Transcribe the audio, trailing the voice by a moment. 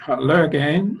Hello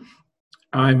again.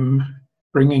 I'm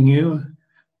bringing you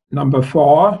number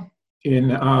 4 in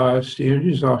our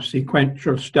series of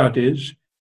sequential studies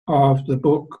of the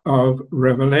book of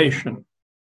Revelation.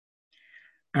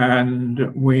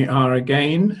 And we are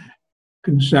again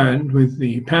concerned with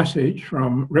the passage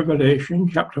from Revelation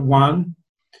chapter 1,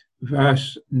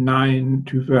 verse 9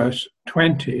 to verse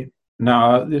 20.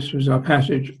 Now, this was our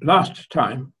passage last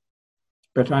time,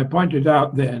 but I pointed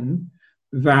out then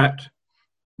that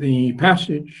the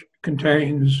passage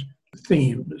contains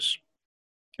themes,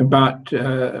 but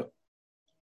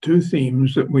two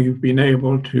themes that we've been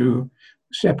able to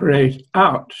separate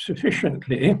out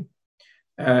sufficiently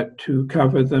to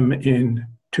cover them in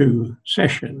 2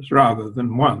 sessions rather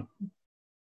than 1.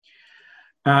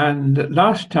 And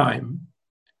last time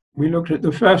we looked at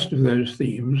the first of those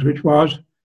themes, which was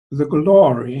the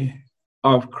glory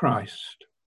of Christ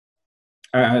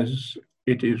as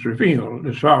it is revealed,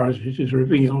 as far as it is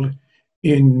revealed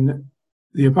in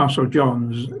the Apostle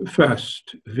John's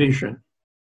first vision,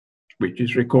 which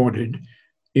is recorded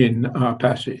in our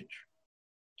passage.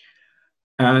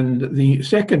 And the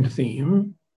second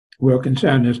theme will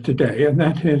concern us today, and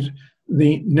that is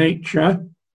the nature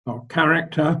or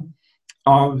character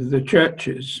of the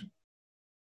churches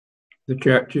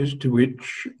to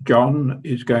which John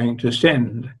is going to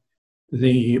send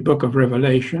the book of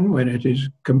Revelation when it is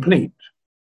complete.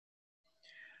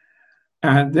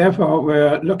 And therefore,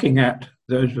 we're looking at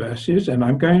those verses, and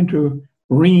I'm going to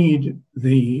read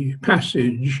the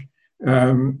passage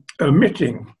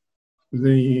omitting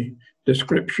the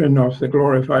description of the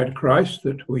glorified Christ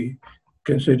that we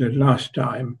considered last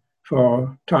time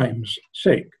for time's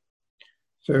sake.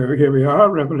 So here we are,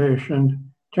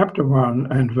 Revelation chapter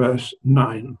 1 and verse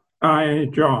 9. I,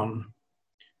 John,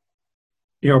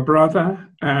 your brother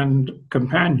and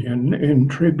companion in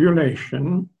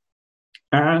tribulation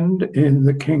and in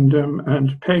the kingdom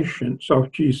and patience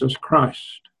of Jesus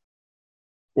Christ.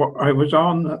 I was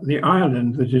on the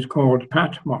island that is called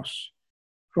Patmos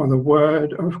for the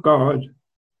word of God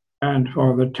and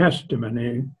for the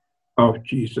testimony of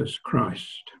Jesus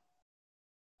Christ.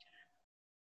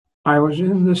 I was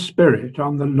in the Spirit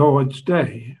on the Lord's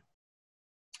day,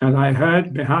 and I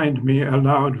heard behind me a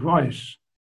loud voice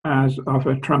as of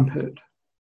a trumpet,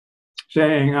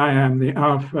 saying, I am the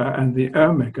Alpha and the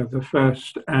Omega, the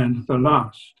first and the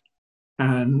last.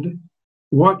 And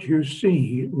what you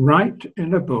see, write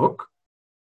in a book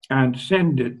and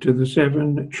send it to the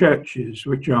 7 churches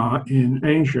which are in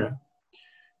Asia,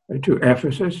 to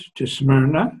Ephesus, to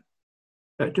Smyrna,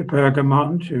 to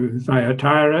Pergamon, to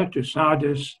Thyatira, to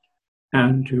Sardis,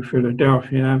 and to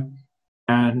Philadelphia,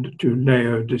 and to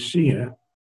Laodicea.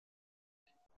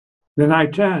 Then I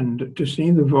turned to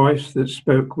see the voice that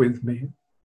spoke with me.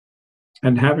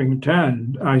 And having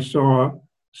turned, I saw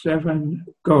 7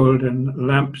 golden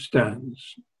lampstands.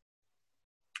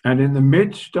 And in the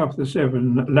midst of the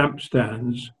 7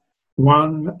 lampstands,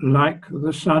 one like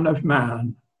the Son of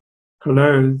Man,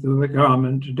 clothed with a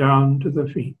garment down to the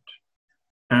feet,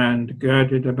 and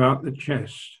girded about the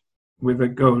chest with a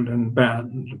golden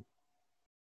band.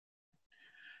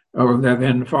 There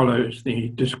then follows the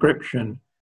description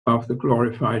of the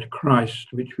glorified Christ,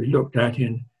 which we looked at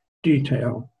in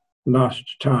detail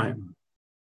last time.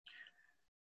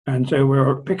 And so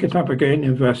we'll pick it up again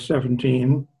in verse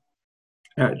 17.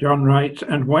 John writes,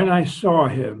 and when I saw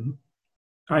him,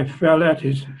 I fell at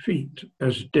his feet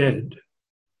as dead.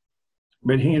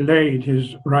 But he laid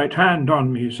his right hand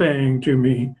on me, saying to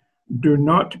me, do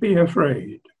not be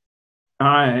afraid.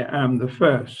 I am the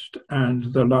first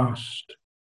and the last.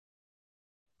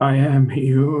 I am he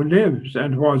who lives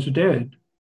and was dead,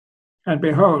 and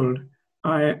behold,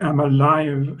 I am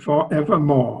alive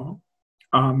forevermore.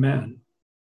 Amen.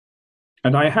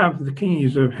 And I have the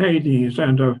keys of Hades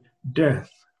and of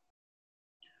death.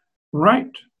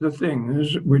 Write the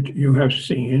things which you have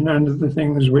seen, and the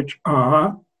things which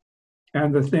are,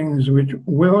 and the things which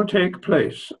will take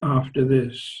place after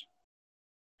this.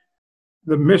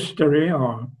 The mystery,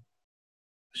 or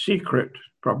secret,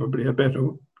 probably a better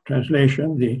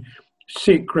translation, the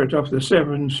secret of the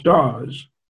 7 stars,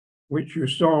 which you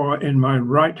saw in my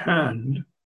right hand,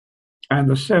 and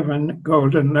the 7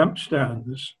 golden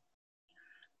lampstands.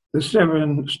 The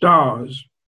 7 stars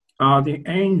are the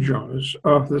angels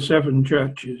of the 7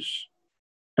 churches,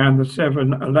 and the 7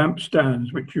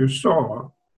 lampstands which you saw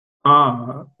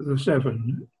are the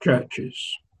 7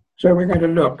 churches. So we're going to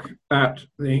look at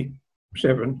the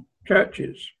 7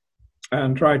 churches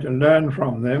and try to learn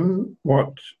from them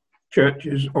what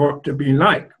churches ought to be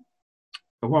like,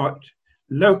 what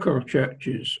local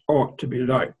churches ought to be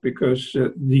like, because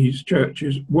these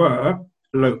churches were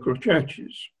local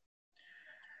churches.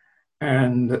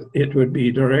 and it would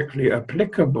be directly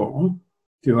applicable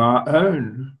to our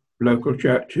own local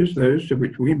churches, those to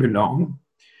which we belong,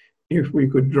 if we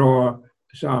could draw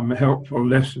some helpful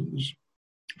lessons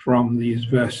from these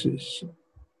verses.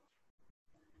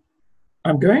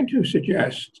 I'm going to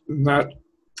suggest that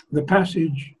the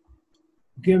passage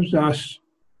gives us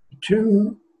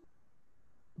two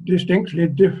distinctly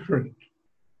different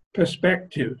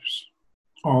perspectives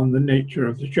on the nature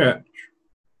of the church.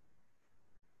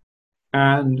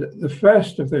 And the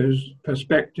first of those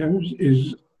perspectives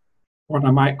is what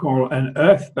I might call an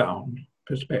earthbound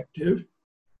perspective,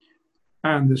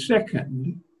 and the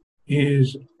second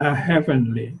is a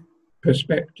heavenly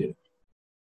perspective,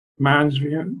 man's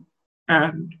view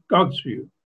and God's view,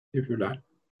 if you like.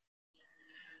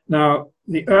 Now,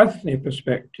 the earthly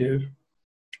perspective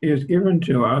is given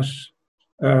to us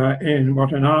in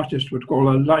what an artist would call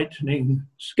a lightning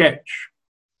sketch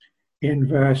in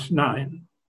verse 9.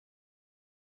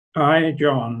 I,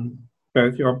 John,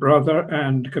 both your brother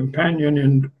and companion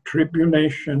in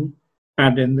tribulation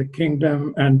and in the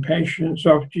kingdom and patience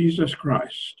of Jesus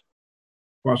Christ,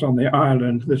 was on the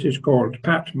island that is called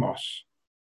Patmos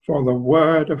for the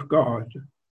word of God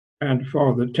and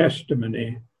for the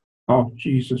testimony of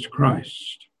Jesus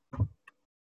Christ.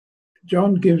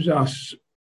 John gives us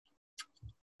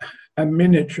a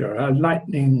miniature, a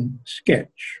lightning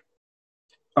sketch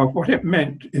of what it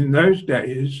meant in those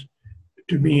days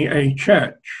to be a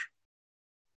church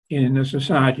in a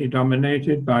society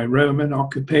dominated by Roman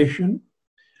occupation,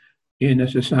 in a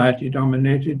society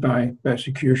dominated by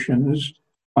persecutions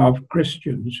of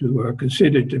Christians who were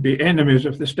considered to be enemies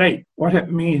of the state, what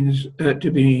it means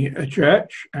to be a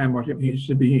church and what it means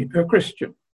to be a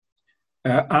Christian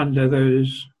under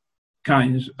those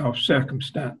kinds of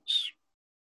circumstance.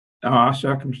 Our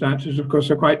circumstances, of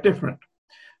course, are quite different,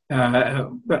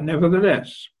 but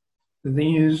nevertheless,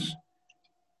 these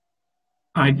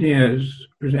ideas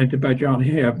presented by John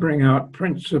here bring out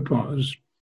principles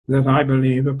that I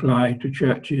believe apply to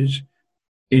churches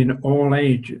in all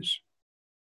ages.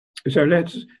 So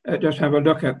let's just have a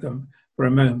look at them for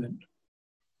a moment.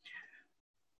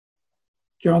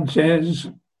 John says,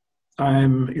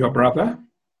 I'm your brother.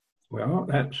 Well,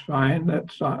 that's fine,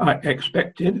 that's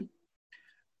expected.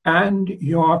 And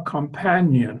your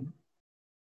companion.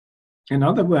 In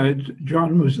other words,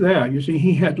 John was there. You see,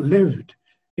 he had lived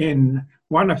in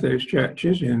one of those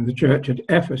churches, in the church at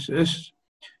Ephesus,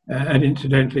 and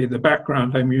incidentally, the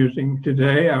background I'm using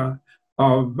today are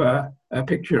of a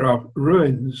picture of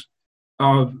ruins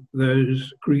of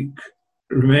those Greek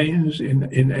remains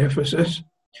in Ephesus.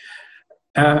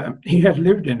 He had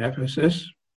lived in Ephesus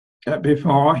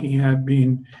before he had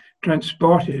been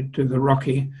transported to the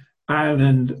rocky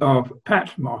island of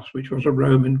Patmos, which was a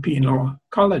Roman penal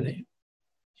colony.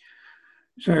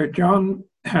 So John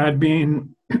had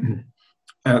been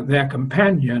their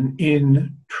companion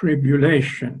in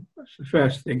tribulation. That's the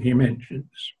first thing he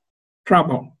mentions.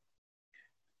 Trouble,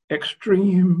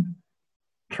 extreme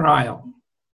trial.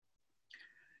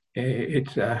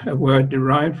 It's a word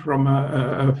derived from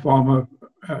a form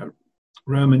of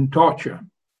Roman torture,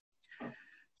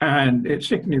 and it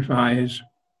signifies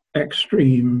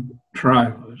extreme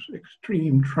trials,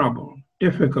 extreme trouble,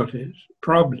 difficulties,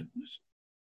 problems.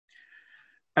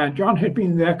 And John had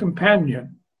been their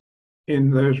companion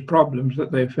in those problems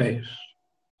that they faced.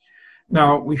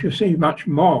 Now, we shall see much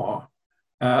more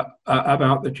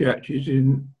about the churches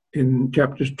in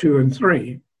chapters 2 and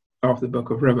 3 of the book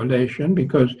of Revelation,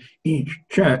 because each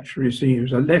church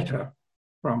receives a letter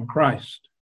from Christ,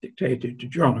 dictated to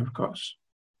John, of course.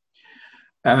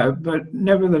 But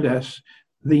nevertheless,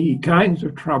 the kinds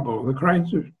of trouble, the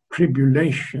kinds of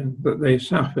tribulation that they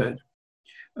suffered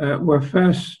were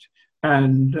first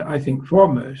and I think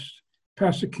foremost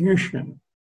persecution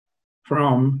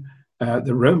from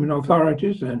the Roman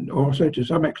authorities, and also to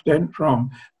some extent from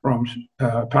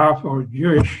powerful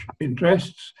Jewish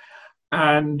interests.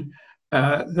 And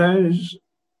those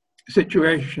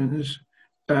situations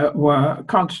were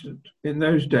constant in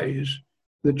those days.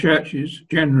 The churches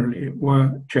generally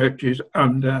were churches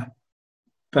under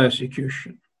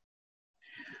persecution.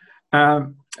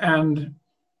 And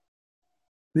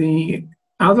the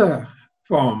other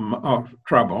form of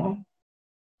trouble,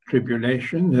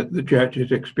 tribulation, that the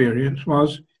churches experienced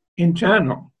was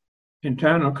internal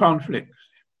conflicts.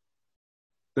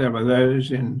 There were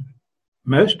those in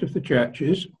most of the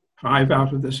churches, 5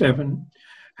 out of the 7,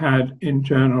 had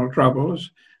internal troubles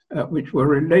which were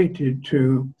related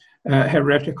to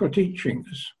heretical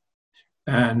teachings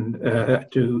and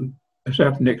to a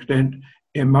certain extent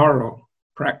immoral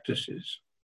practices.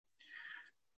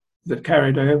 that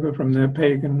carried over from their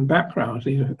pagan backgrounds.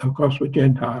 These, of course, were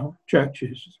Gentile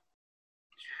churches.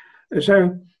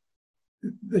 So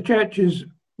the churches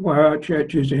were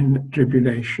churches in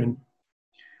tribulation.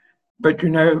 But, you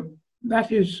know,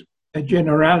 that is a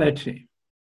generality.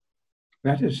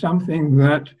 That is something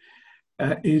that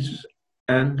is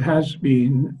and has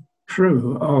been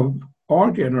true of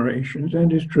all generations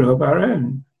and is true of our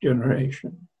own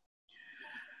generation.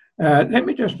 Let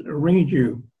me just read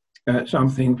you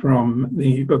something from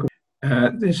the book.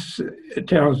 This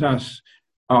tells us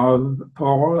of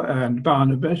Paul and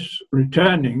Barnabas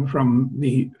returning from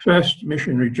the first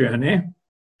missionary journey,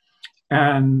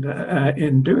 and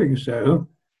in doing so,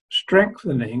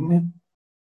 strengthening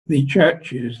the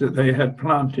churches that they had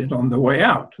planted on the way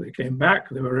out. They came back,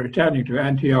 they were returning to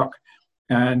Antioch,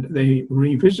 and they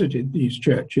revisited these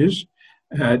churches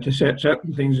to set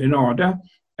certain things in order,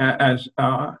 as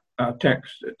our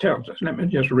text tells us. Let me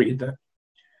just read that.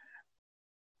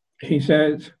 He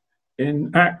says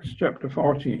in Acts chapter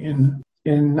 14,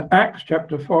 and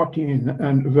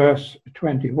verse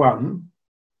 21,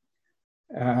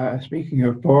 speaking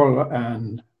of Paul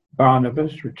and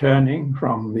Barnabas returning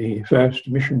from the first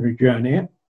missionary journey,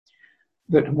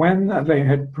 that when they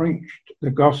had preached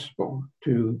the gospel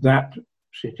to that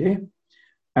city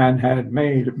and had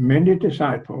made many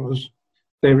disciples,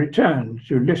 they returned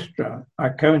to Lystra,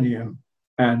 Iconium,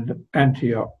 and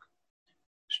Antioch,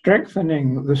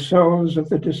 strengthening the souls of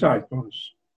the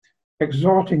disciples,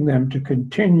 exhorting them to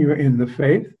continue in the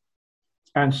faith,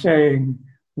 and saying,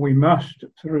 "We must,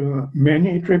 through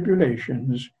many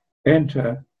tribulations,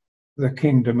 enter the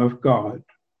kingdom of God."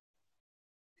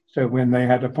 So when they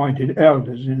had appointed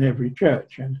elders in every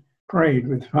church and prayed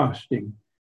with fasting,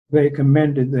 they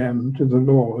commended them to the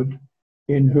Lord,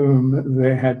 in whom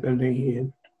they had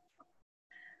believed.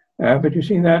 But you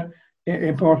see that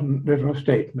important little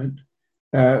statement.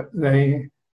 They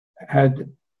had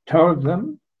told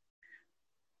them,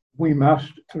 "We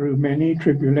must, through many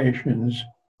tribulations,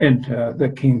 enter the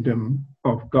kingdom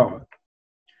of God."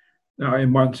 Now,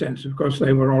 in one sense, of course,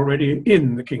 they were already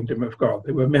in the kingdom of God.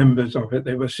 They were members of it.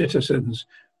 They were citizens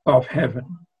of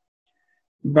heaven.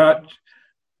 But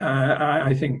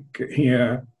I think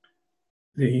here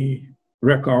the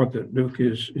record that Luke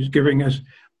is giving us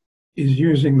is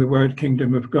using the word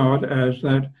kingdom of God as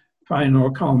that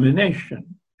final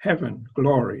culmination, heaven,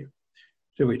 glory,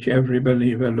 to which every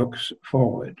believer looks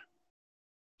forward.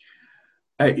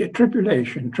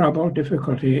 Tribulation, trouble,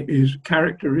 difficulty is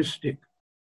characteristic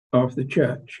of the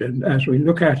church. And as we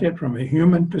look at it from a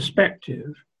human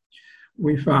perspective,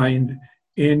 we find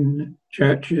in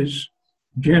churches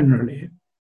generally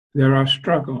there are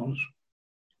struggles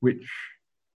which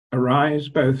arise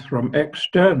both from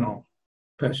external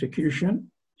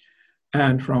persecution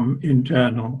and from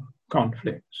internal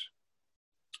conflicts,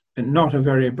 and not a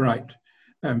very bright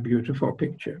and beautiful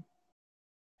picture.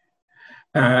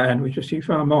 And we shall see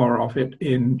far more of it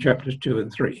in chapters 2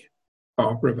 and 3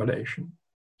 of Revelation.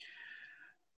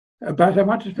 But I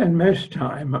want to spend most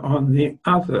time on the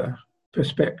other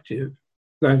perspective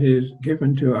that is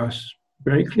given to us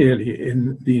very clearly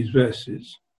in these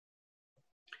verses.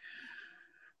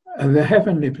 The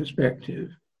heavenly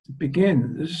perspective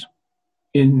begins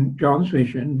in John's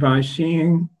vision by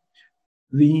seeing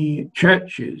the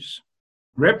churches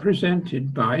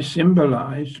represented by,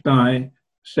 symbolized by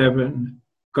 7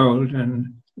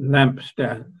 golden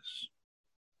lampstands.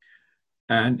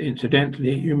 And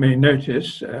incidentally, you may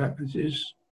notice, this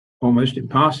is almost in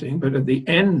passing, but at the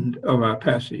end of our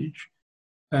passage,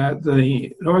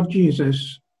 the Lord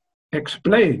Jesus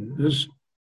explains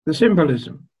the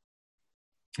symbolism.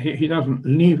 He doesn't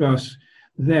leave us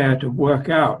there to work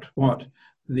out what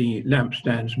the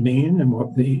lampstands mean and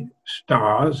what the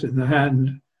stars in the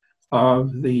hand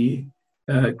of the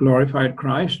glorified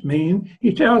Christ mean.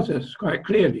 He tells us quite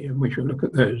clearly, and we shall look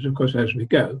at those, of course, as we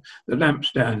go. The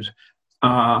lampstands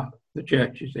are the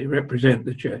churches. They represent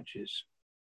the churches.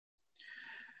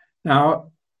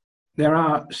 Now, there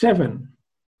are 7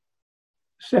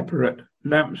 separate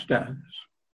lampstands.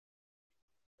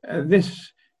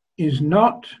 This is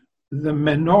not the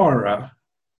menorah,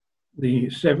 the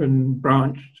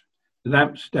 7-branched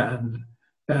lampstand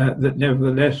that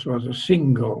nevertheless was a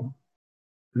single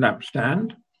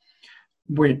lampstand,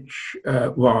 which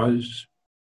was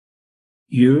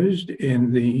used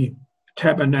in the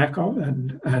tabernacle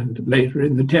and later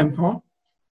in the temple,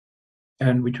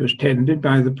 and which was tended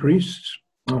by the priests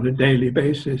on a daily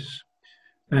basis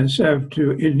and served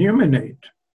to illuminate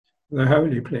the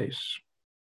holy place.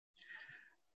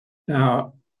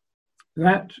 Now,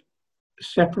 that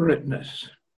separateness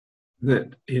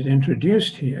that is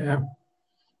introduced here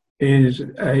is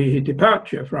a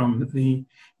departure from the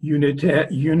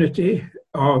unity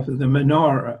of the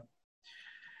menorah.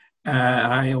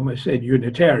 I almost said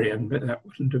Unitarian, but that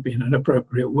wouldn't have been an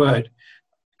appropriate word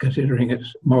considering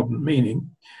its modern meaning.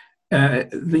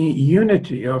 The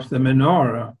unity of the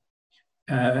menorah,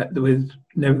 with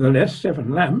nevertheless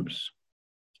 7 lamps,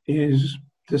 is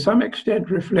to some extent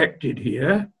reflected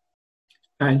here,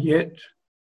 and yet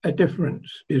a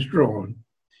difference is drawn.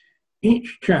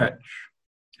 Each church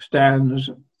stands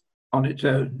on its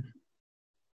own.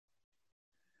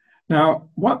 Now,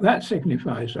 what that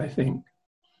signifies, I think,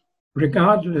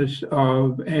 regardless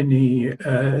of any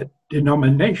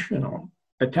denominational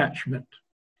attachment,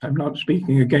 I'm not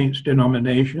speaking against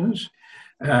denominations,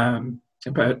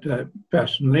 but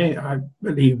personally, I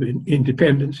believe in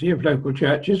independency of local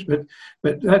churches, but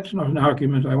that's not an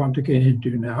argument I want to get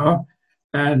into now,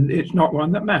 and it's not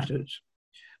one that matters.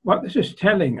 What this is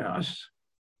telling us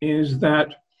is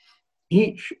that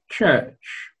each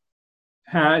church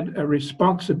had a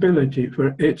responsibility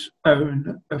for its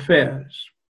own affairs.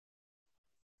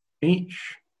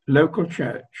 Each local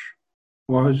church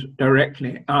was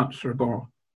directly answerable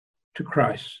to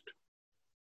Christ.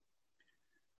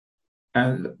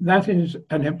 And that is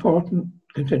an important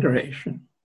consideration,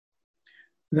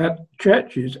 that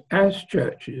churches, as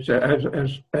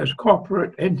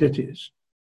corporate entities,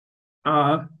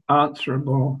 are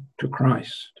answerable to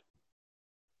Christ.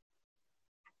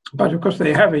 But of course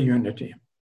they have a unity,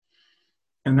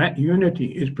 and that unity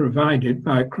is provided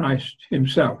by Christ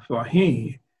himself, for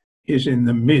he is in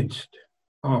the midst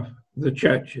of the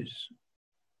churches.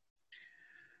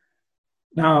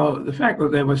 Now, the fact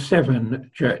that there were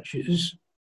 7 churches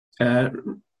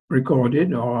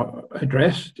recorded or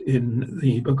addressed in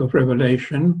the book of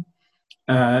Revelation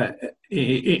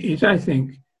is, I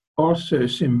think, also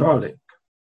symbolic.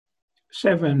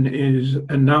 7 is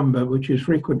a number which is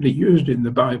frequently used in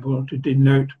the Bible to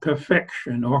denote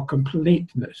perfection or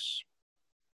completeness.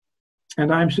 And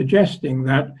I'm suggesting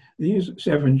that these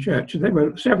 7 churches, they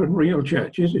were 7 real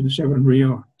churches in 7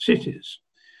 real cities,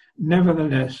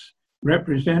 nevertheless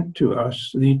represent to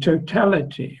us the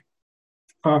totality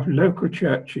of local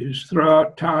churches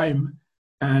throughout time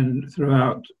and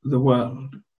throughout the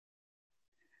world.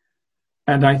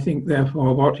 And I think,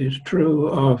 therefore, what is true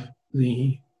of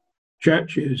the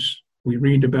churches we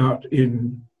read about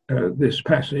in this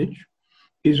passage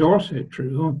is also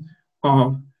true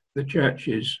of the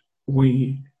churches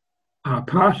we are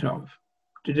part of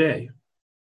today.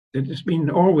 It has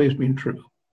always been true,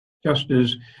 just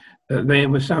as they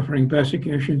were suffering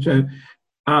persecution, so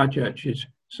our churches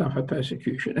suffer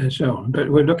persecution, and so on. But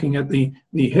we're looking at the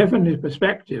heavenly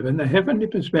perspective, and the heavenly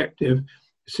perspective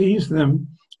sees them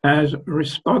as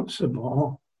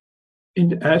responsible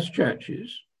as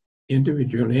churches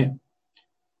individually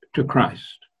to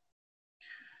Christ.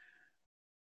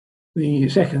 The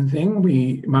second thing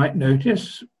we might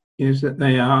notice is that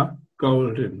they are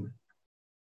golden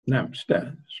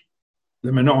lampstands.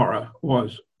 The menorah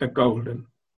was a golden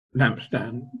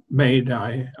lampstand made,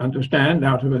 I understand,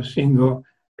 out of a single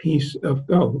piece of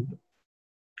gold.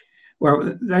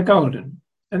 Well, they're golden,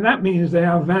 and that means they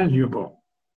are valuable.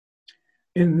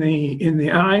 In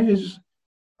the eyes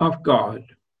of God,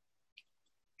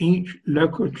 each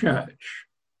local church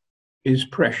is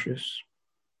precious,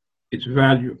 it's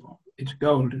valuable, it's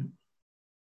golden.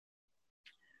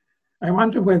 I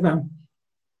wonder whether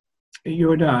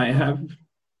you and I have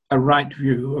a right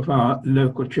view of our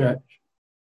local church.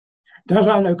 Does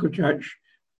our local church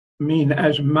mean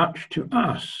as much to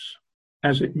us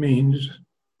as it means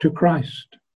to Christ?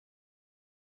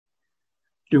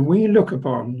 Do we look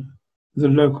upon the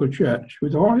local church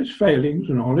with all its failings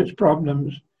and all its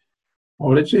problems,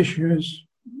 all its issues,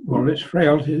 all its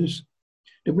frailties?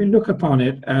 Do we look upon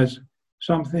it as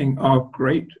something of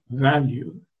great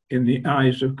value in the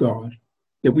eyes of God?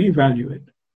 Do we value it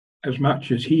as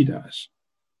much as he does?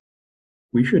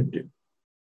 We should do.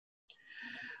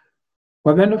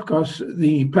 Well, then, of course,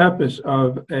 the purpose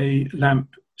of a lamp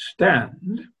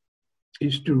stand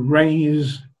is to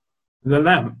raise the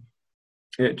lamp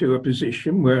to a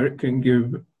position where it can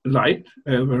give light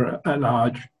over a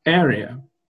large area.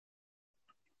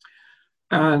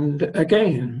 And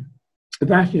again,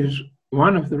 that is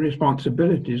one of the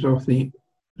responsibilities of the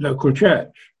local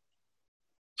church.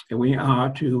 We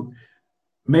are to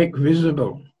make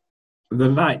visible the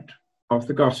light of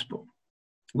the gospel.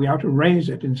 We are to raise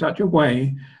it in such a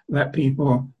way that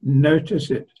people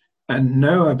notice it and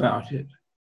know about it,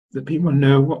 that people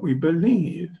know what we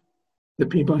believe, that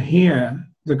people hear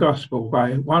the gospel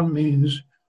by one means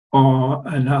or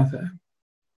another.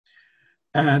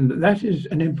 And that is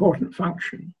an important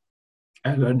function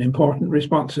as an important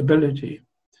responsibility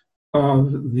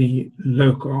of the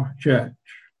local church.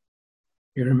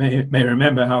 You may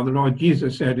remember how the Lord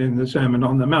Jesus said in the Sermon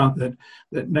on the Mount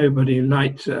that nobody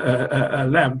lights a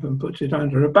lamp and puts it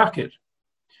under a bucket.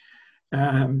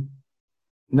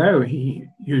 No, he,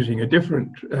 using a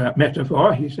different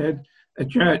metaphor, he said a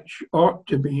church ought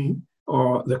to be,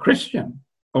 or the Christian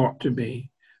ought to be,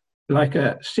 like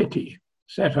a city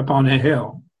set upon a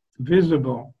hill,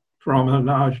 visible from a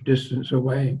large distance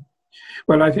away.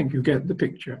 Well, I think you get the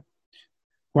picture.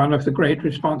 One of the great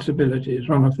responsibilities,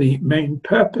 one of the main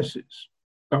purposes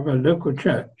of a local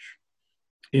church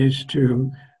is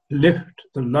to lift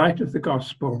the light of the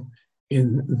gospel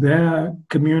in their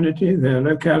community, their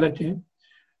locality,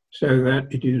 so that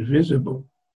it is visible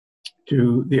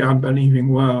to the unbelieving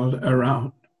world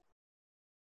around.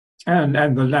 And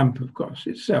the lamp, of course,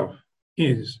 itself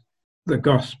is the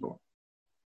gospel,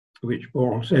 which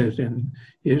Paul says in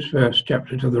his first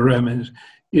chapter to the Romans,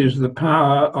 is the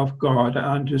power of God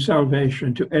unto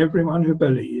salvation to everyone who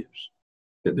believes,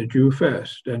 to the Jew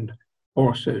first and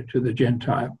also to the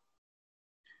Gentile.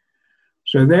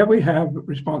 So there we have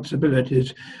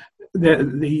responsibilities.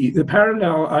 The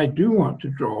parallel I do want to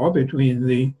draw between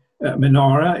the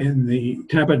menorah in the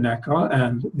tabernacle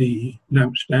and the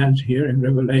lampstands here in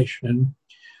Revelation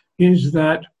is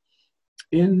that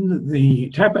in the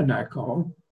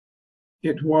tabernacle,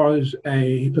 it was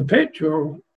a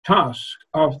perpetual task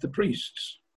of the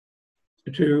priests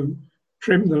to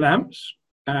trim the lamps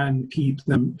and keep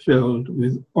them filled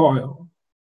with oil.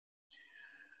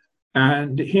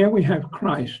 And here we have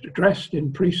Christ dressed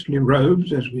in priestly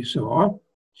robes, as we saw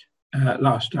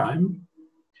last time,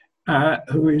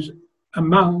 who is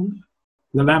among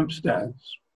the lampstands.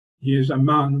 He is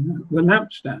among the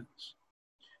lampstands.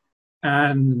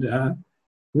 And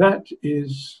that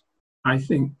is, I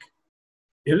think,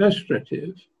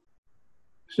 illustrative,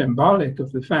 symbolic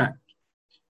of the fact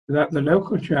that the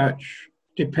local church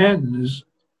depends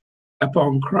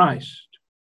upon Christ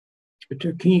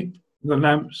to keep the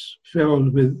lamps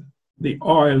filled with the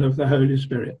oil of the Holy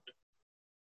Spirit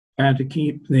and to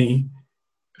keep the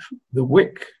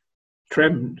wick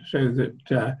trimmed so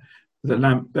that the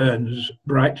lamp burns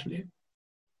brightly.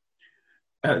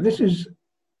 This is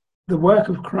the work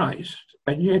of Christ,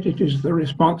 and yet it is the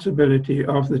responsibility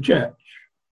of the church.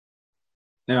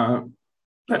 Now,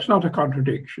 that's not a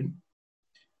contradiction.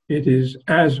 It is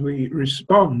as we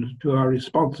respond to our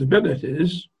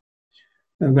responsibilities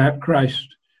that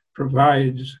Christ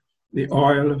provides the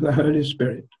oil of the Holy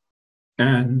Spirit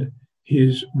and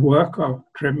his work of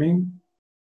trimming,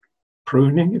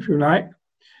 pruning, if you like,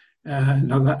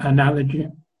 another analogy,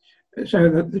 so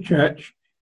that the church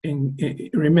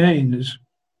remains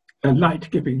a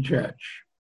light-giving church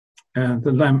and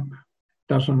the lamp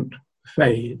doesn't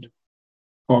fade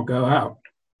or go out.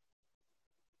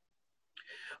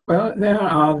 Well, there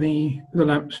are the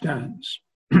lampstands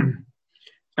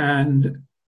and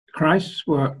Christ's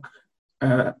work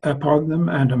upon them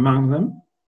and among them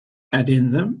and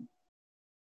in them,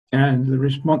 and the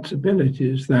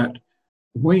responsibilities that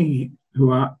we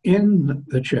who are in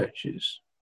the churches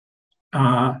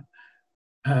have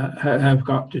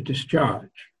got to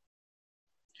discharge.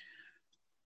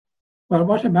 Well,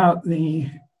 what about the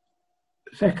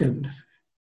second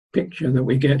picture that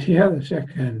we get here, the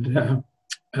second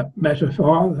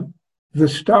metaphor, the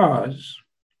stars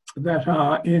that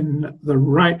are in the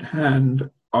right hand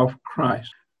of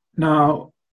Christ?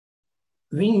 Now,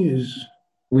 these,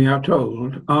 we are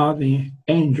told, are the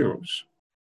angels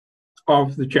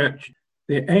of the church,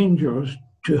 the angels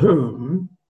to whom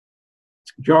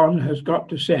John has got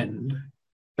to send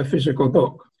a physical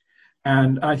book.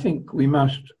 And I think we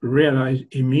must realize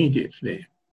immediately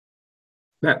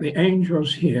that the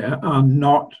angels here are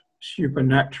not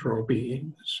supernatural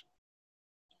beings.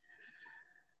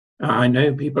 I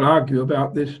know people argue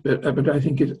about this, but I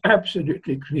think it's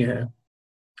absolutely clear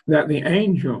that the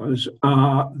angels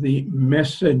are the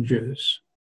messengers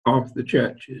of the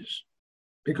churches,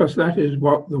 because that is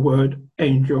what the word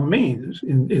angel means.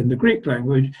 In the Greek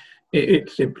language,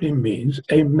 it simply means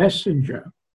a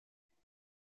messenger.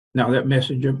 Now, that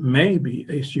messenger may be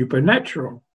a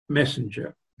supernatural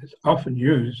messenger. It's often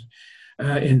used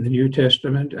in the New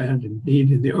Testament and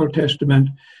indeed in the Old Testament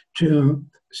to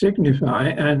signify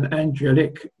an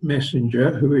angelic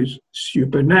messenger who is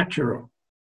supernatural.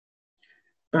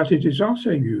 But it is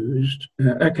also used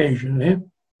occasionally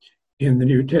in the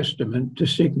New Testament to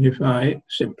signify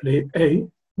simply a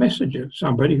messenger,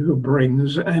 somebody who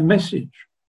brings a message.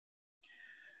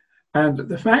 And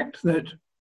the fact that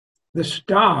the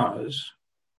stars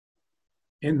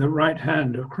in the right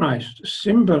hand of Christ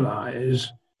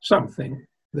symbolize something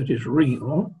that is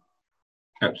real.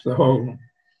 That's the whole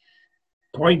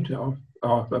point of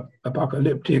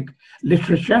apocalyptic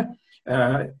literature.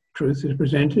 Truth is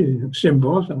presented in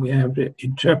symbols, and we have to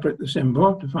interpret the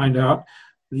symbol to find out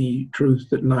the truth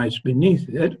that lies beneath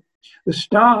it. The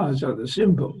stars are the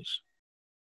symbols.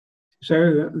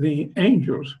 So the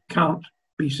angels can't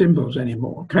be symbols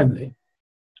anymore, can they?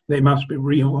 They must be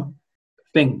real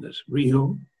things,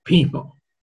 real people.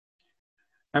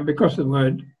 And because the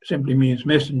word simply means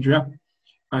messenger,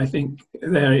 I think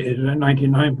there is a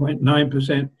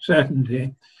 99.9%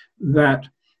 certainty that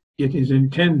it is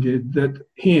intended that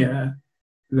here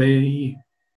they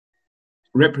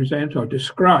represent or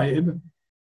describe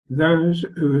those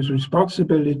whose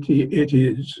responsibility it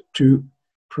is to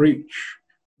preach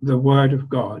the word of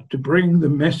God, to bring the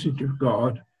message of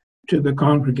God to the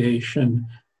congregation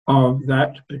of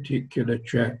that particular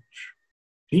church.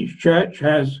 Each church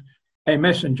has a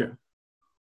messenger,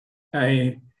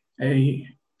 a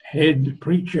head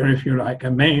preacher, if you like,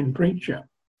 a main preacher.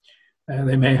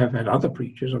 They may have had other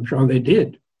preachers, I'm sure they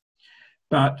did.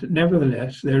 But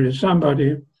nevertheless, there is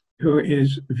somebody who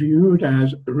is viewed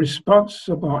as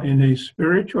responsible in a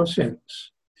spiritual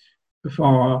sense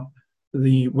for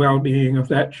the well-being of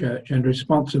that church, and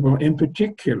responsible in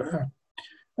particular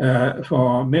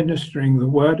for ministering the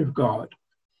word of God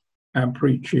and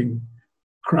preaching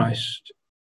Christ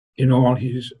in all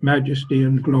his majesty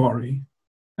and glory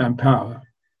and power.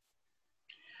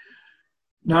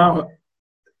 Now,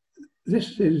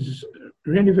 this is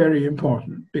really very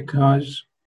important, because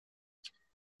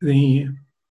the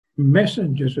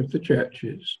messengers of the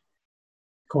churches,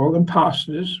 call them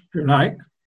pastors if you like,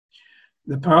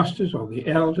 the pastors or the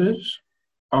elders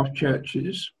of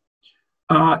churches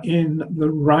are in the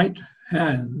right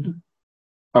hand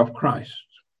of Christ.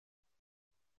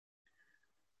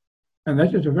 And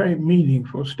that is a very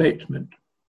meaningful statement.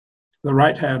 The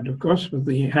right hand, of course, was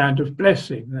the hand of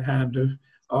blessing, the hand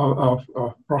of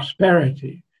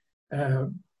prosperity.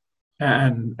 And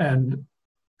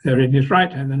they're in his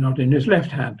right hand, they're not in his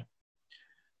left hand.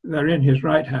 They're in his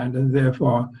right hand, and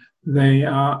therefore they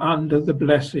are under the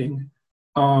blessing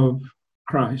of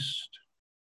Christ.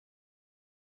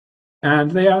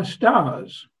 And they are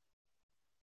stars,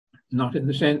 not in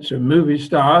the sense of movie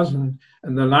stars and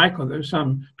the like, although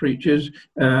some preachers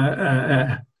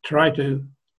try to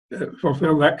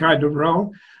fulfill that kind of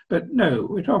role. But no,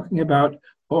 we're talking about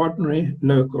ordinary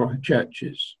local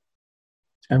churches.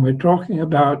 And we're talking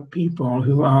about people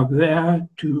who are there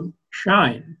to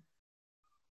shine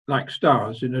like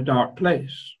stars in a dark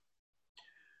place.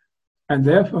 And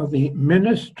therefore the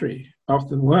ministry of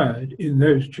the word in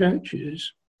those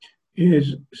churches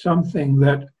is something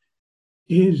that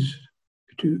is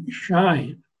to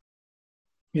shine,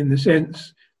 in the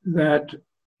sense that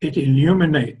it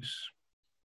illuminates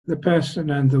the person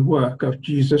and the work of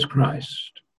Jesus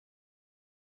Christ,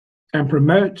 and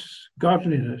promotes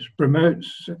godliness,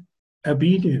 promotes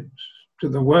obedience to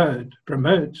the word,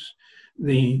 promotes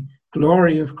the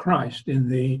glory of Christ in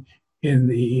the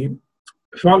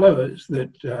followers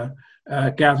that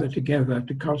gather together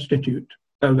to constitute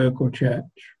a local church.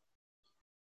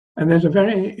 And there's a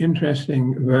very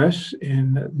interesting verse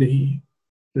in the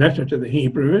letter to the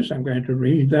Hebrews. I'm going to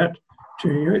read that to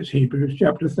you. It's Hebrews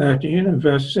chapter 13 and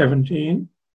verse 17.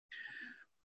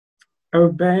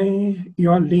 Obey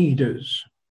your leaders,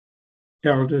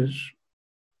 elders,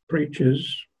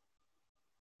 preachers.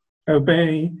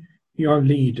 Obey your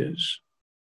leaders.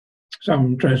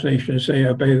 Some translations say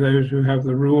obey those who have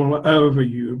the rule over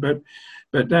you, but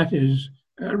that is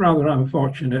rather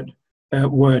unfortunate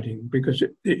wording, because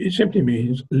it simply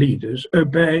means leaders.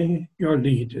 Obey your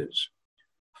leaders,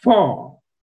 for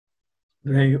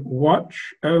they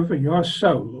watch over your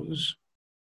souls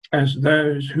as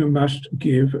those who must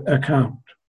give account.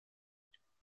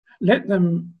 Let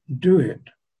them do it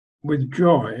with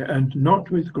joy and not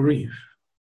with grief,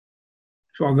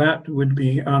 for that would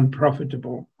be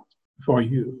unprofitable for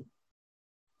you.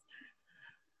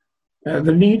 The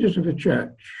leaders of a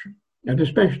church, and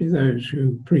especially those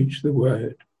who preach the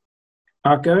word,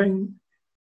 are going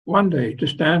one day to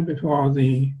stand before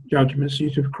the judgment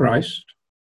seat of Christ,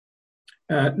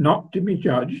 not to be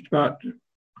judged, but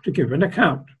to give an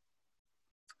account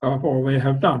of all they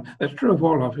have done. That's true of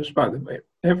all of us, by the way.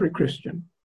 Every Christian,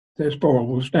 says Paul,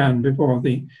 will stand before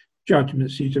the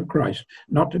judgment seat of Christ,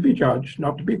 not to be judged,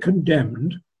 not to be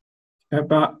condemned,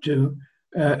 but to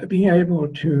be able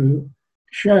to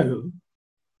show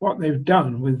what they've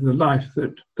done with the life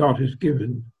that God has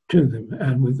given to them,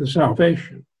 and with the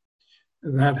salvation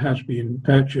that has been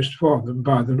purchased for them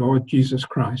by the Lord Jesus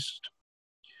Christ.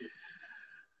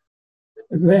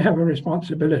 They have a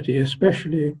responsibility,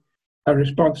 especially a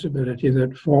responsibility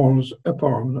that falls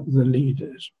upon the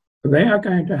leaders. They are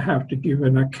going to have to give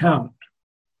an account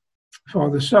for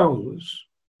the souls,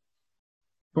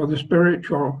 for the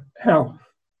spiritual health,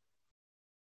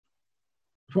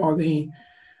 for the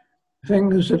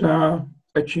things that are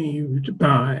achieved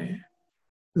by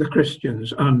the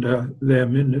Christians under their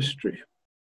ministry.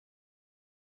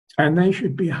 And they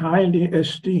should be highly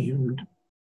esteemed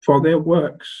for their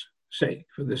work's sake,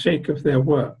 for the sake of their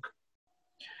work.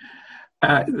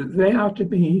 They are to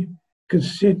be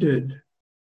considered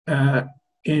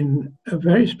in a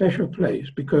very special place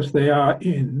because they are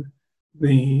in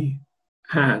the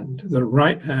hand, the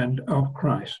right hand of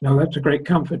Christ. Now that's a great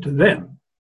comfort to them,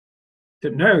 to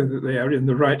know that they are in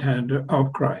the right hand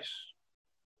of Christ,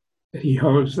 that he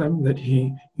holds them, that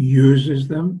he uses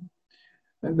them,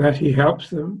 that he helps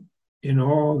them in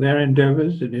all their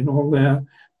endeavors and in all their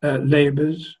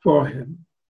labors for him.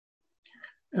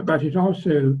 But it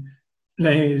also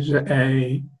lays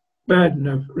a burden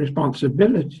of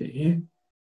responsibility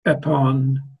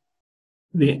upon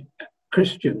the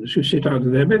Christians who sit under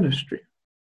their ministry.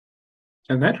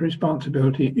 And that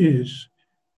responsibility is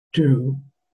to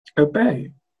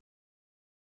obey,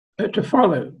 to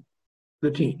follow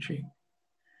the teaching,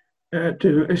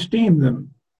 to esteem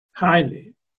them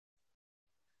highly,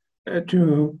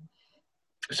 to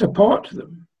support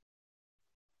them.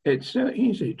 It's so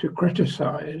easy to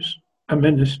criticize a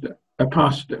minister, a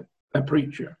pastor, a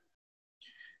preacher,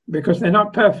 because they're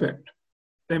not perfect.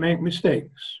 They make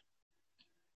mistakes.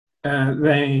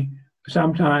 They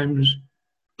sometimes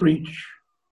preach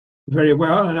very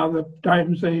well, and other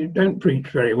times they don't preach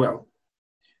very well.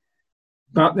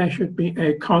 But there should be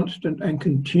a constant and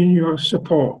continuous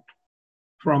support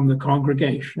from the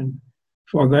congregation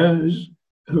for those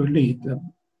who lead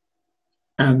them.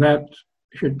 And that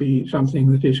should be something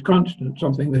that is constant,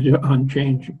 something that is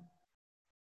unchanging.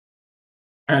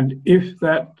 And if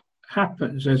that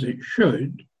happens as it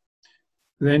should,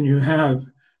 then you have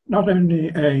not only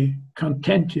a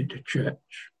contented church,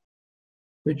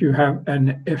 but you have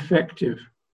an effective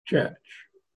church.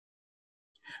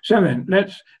 So then,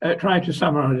 let's try to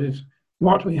summarize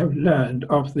what we have learned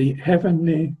of the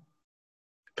heavenly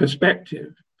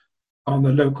perspective on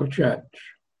the local church.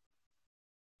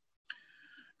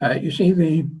 You see,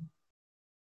 the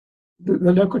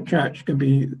local church can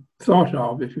be thought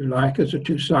of, if you like, as a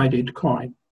two-sided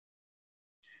coin.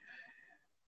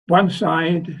 One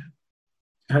side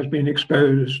has been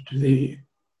exposed to the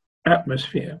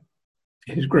atmosphere.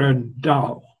 It has grown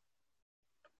dull.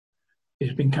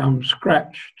 It's become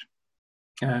scratched.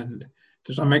 And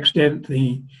to some extent,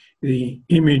 the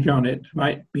image on it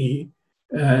might be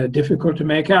difficult to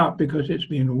make out because it's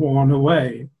been worn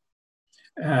away.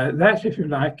 That, if you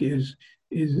like, is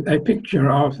a picture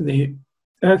of the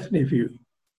earthly view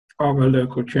of a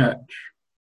local church,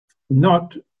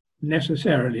 not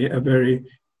necessarily a very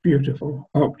beautiful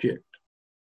object.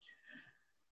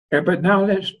 But now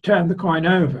let's turn the coin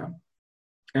over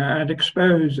and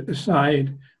expose a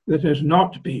side that has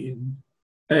not been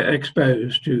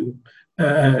exposed to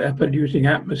a polluting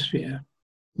atmosphere,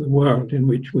 the world in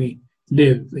which we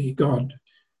live, the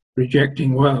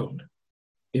God-rejecting world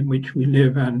in which we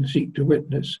live and seek to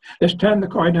witness. Let's turn the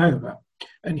coin over.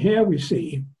 And here we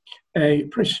see a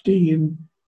pristine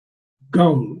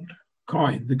gold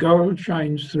coin. The gold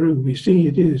shines through. We see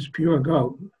it is pure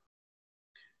gold.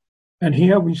 And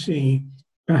here we see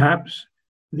perhaps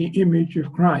the image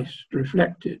of Christ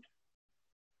reflected.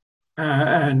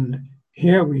 And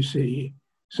here we see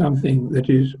something that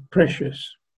is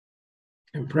precious,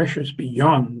 and precious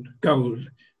beyond gold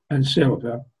and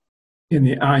silver in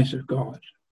the eyes of God.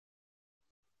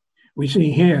 We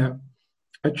see here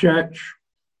a church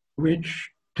which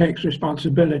takes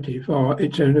responsibility for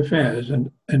its own affairs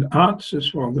and answers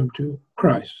for them to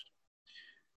Christ.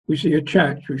 We see a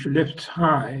church which lifts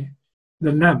high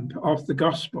the lamp of the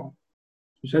gospel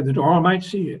so that all might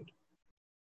see it.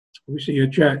 We see a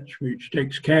church which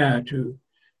takes care to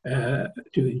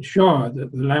ensure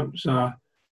that the lamps are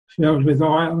filled with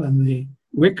oil and the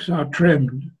wicks are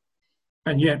trimmed,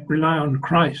 and yet rely on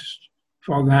Christ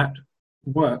for that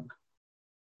work.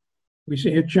 We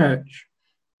see a church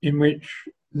in which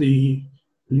the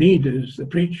leaders, the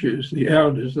preachers, the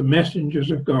elders, the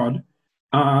messengers of God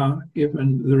are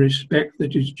given the respect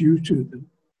that is due to them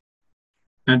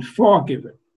and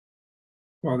forgiven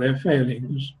for their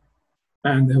failings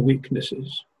and their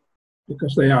weaknesses,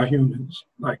 because they are humans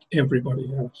like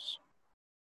everybody else.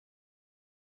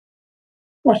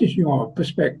 What is your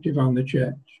perspective on the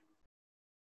church?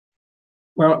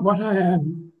 Well, what I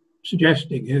am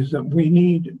suggesting is that we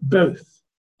need both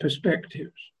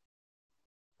perspectives.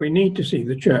 We need to see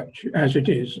the church as it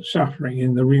is, suffering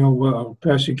in the real world,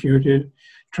 persecuted,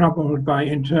 troubled by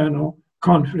internal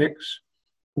conflicts,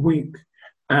 weak,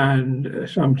 and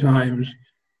sometimes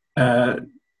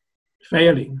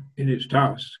failing in its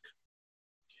task.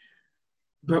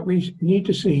 But we need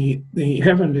to see the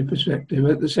heavenly perspective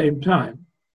at the same time.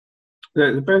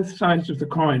 Both sides of the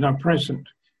coin are present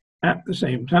at the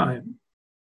same time.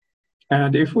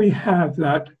 And if we have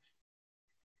that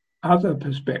other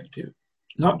perspective,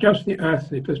 not just the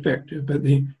earthly perspective, but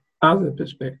the other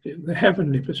perspective, the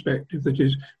heavenly perspective that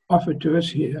is offered to us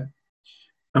here,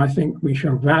 I think we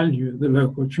shall value the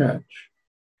local church.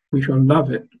 We shall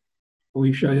love it.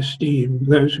 We shall esteem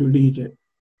those who lead it.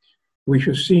 We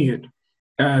shall see it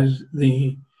as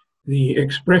the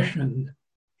expression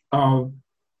of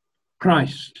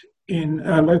Christ in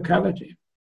a locality,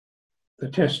 the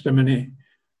testimony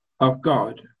of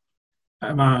God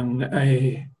among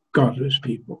a godless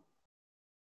people.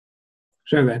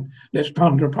 So then, let's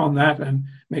ponder upon that and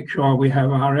make sure we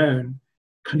have our own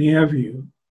clear view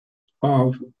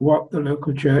of what the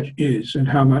local church is and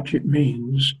how much it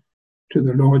means to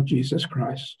the Lord Jesus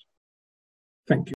Christ. Thank you.